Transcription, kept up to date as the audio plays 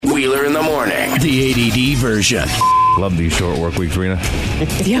Wheeler in the Morning, the ADD version. Love these short work weeks, Rena.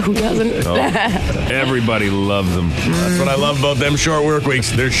 Yeah, who doesn't? Oh, everybody loves them. That's what I love about them short work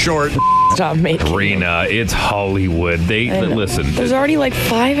weeks. They're short. Stop making Rena, it's Hollywood. Listen. There's already like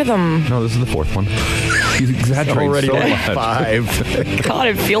 5 of them. No, this is the 4th one. He's exaggerating Already so much. 5. God,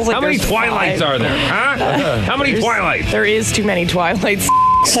 it feels like How many there's Twilights 5. are there? Huh? How many Twilights? There is too many Twilights.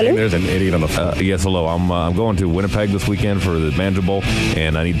 There's an idiot on the phone. Yes, hello. I'm going to Winnipeg this weekend for the Banjo Bowl,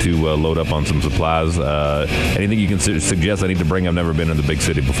 and I need to load up on some supplies. Anything you can suggest I need to bring? I've never been in the big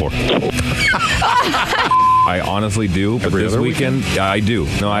city before. I honestly do, but Every this other weekend, I do.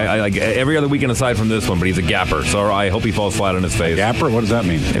 No, I like every other weekend aside from this one, but he's a gapper, so I hope he falls flat on his face. Gapper? What does that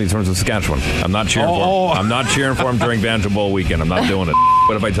mean? And he's from Saskatchewan. I'm not cheering for him. I'm not cheering for him during Banjo Bowl weekend. I'm not doing it.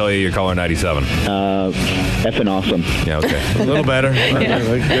 What if I tell you you're caller 97? Effing awesome. Yeah, okay. A little better.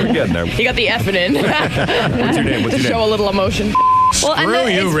 You're getting there. You got the effing in. What's your name? What's your Show name? a little emotion. Well, Screw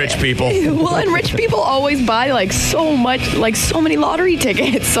you, rich people. Well, and rich people always buy like so many lottery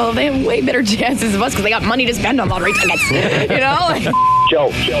tickets, so they have way better chances of us because they got money to spend on lottery tickets. You know?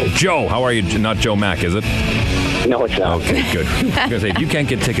 Joe, how are you? Not Joe Mack, is it? No, it's not. Okay, good. I was gonna say, if you can't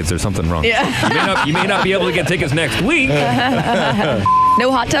get tickets, there's something wrong. Yeah. You may not be able to get tickets next week.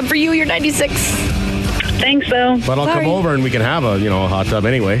 No hot tub for you. You're 96. Thanks, though. But I'll come over and we can have a hot tub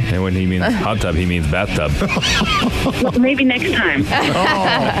anyway. And when he means hot tub, he means bathtub. Well, maybe next time.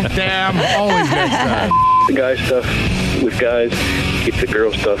 Oh, damn. Always next time. The guy stuff with guys, keep the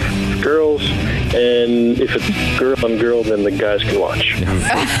girl stuff with girls, and if it's girl on girl, then the guys can watch.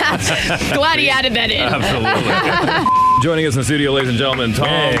 Glad he added that in. Absolutely. Joining us in the studio, ladies and gentlemen, Tom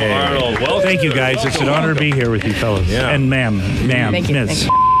Arnold. Welcome. Thank you, guys. It's an honor to be here with you fellas. Yeah. And ma'am, Thank you, miss.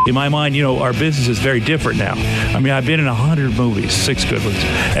 thank you. In my mind, our business is very different now. I mean, I've been in 100 movies, 6 good ones,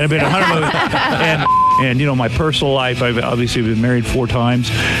 and I've been in 100 movies. And my personal life, I've obviously been married 4 times,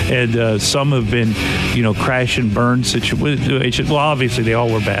 and some have been, crash and burn situations. Well, obviously they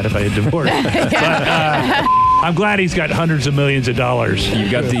all were bad if I had divorced. But I'm glad he's got hundreds of millions of dollars. You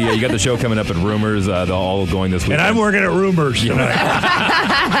got the show coming up at Rumors, all going this weekend. And I'm working at Rumors tonight.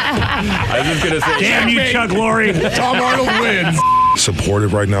 I was just gonna say, Damn you, Chuck Lorre. Tom Arnold wins.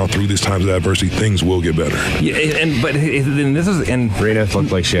 Supportive right now through these times of adversity, things will get better. Yeah, but this is Rena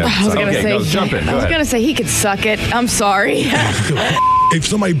looked like shit. I was gonna say. jump in. I was gonna say he could suck it. I'm sorry. If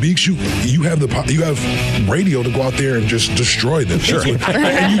somebody beats you, you have radio to go out there and just destroy them. Sure.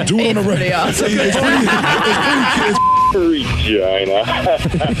 And you do it on the radio. Awesome. It's pretty Regina.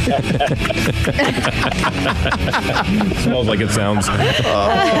 smells like it sounds.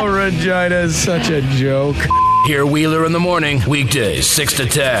 Oh, Regina is such a joke. Hear Wheeler in the Morning, weekdays 6 to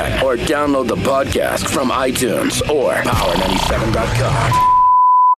 10. Or download the podcast from iTunes or power97.com.